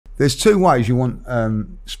There's two ways you want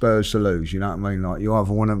Spurs to lose, you know what I mean? Like, you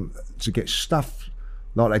either want them to get stuffed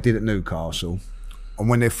like they did at Newcastle, and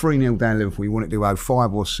when they're 3-0 down Liverpool, you want it to go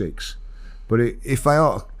 5 or 6. But if they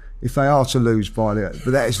are to lose by but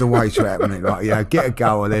that is the way to happen it. Like, you know, get a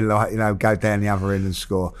goal and then, like, you know, go down the other end and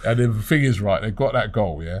score. And then the thing is, right, they've got that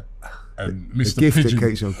goal, yeah. And Mr. The gift Pigeon, that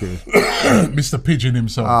keeps on giving. Mr. Pigeon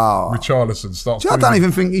himself, Richarlison, starts. See, I don't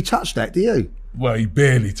even think he touched that, do you? Well, he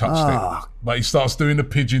barely touched it, but he starts doing the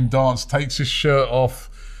pigeon dance, takes his shirt off,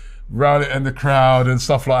 round it in the crowd and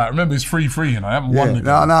stuff like that. Remember, it's 3-3, you know. I haven't won the game.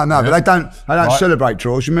 No, but they don't celebrate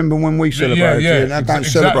draws. You remember when we celebrated? They don't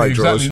celebrate draws.